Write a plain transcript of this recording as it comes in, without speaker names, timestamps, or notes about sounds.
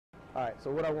All right,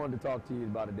 so what I wanted to talk to you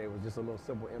about today was just a little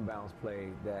simple inbounds play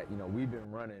that, we've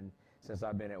been running since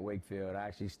I've been at Wakefield. I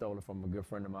actually stole it from a good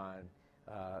friend of mine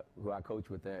who I coach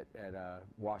with at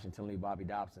Washington Lee, Bobby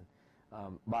Dobson.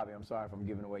 Bobby, I'm sorry if I'm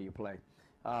giving away your play.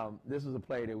 This is a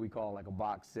play that we call like a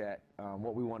box set.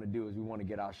 What we want to do is we want to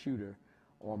get our shooter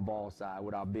on ball side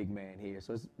with our big man here.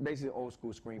 So it's basically an old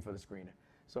school screen for the screener.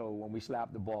 So when we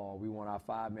slap the ball, we want our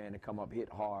 5-man to come up, hit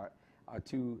hard. Our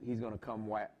 2, he's going to come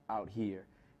right out here.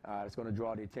 It's going to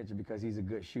draw the attention because he's a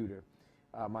good shooter.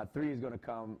 My 3 is going to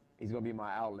come. He's going to be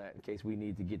my outlet in case we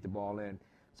need to get the ball in.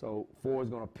 So 4 is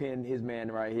going to pin his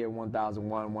man right here,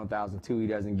 1001, 1002. He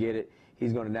doesn't get it.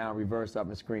 He's going to now reverse up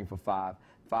and screen for 5.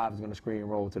 5 is going to screen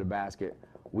and roll to the basket.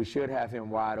 We should have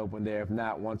him wide open there. If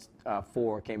not, once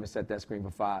 4 came and set that screen for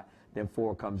 5, then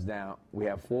 4 comes down. We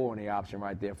have 4 on the option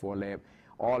right there for a layup.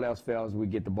 All else fails, we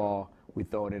get the ball, we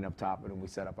throw it in up top, and then we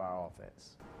set up our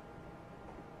offense.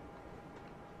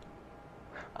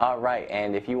 All right,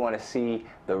 and if you want to see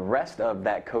the rest of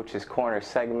that Coach's Corner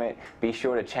segment, be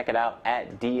sure to check it out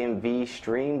at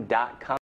DMVSTREAM.COM.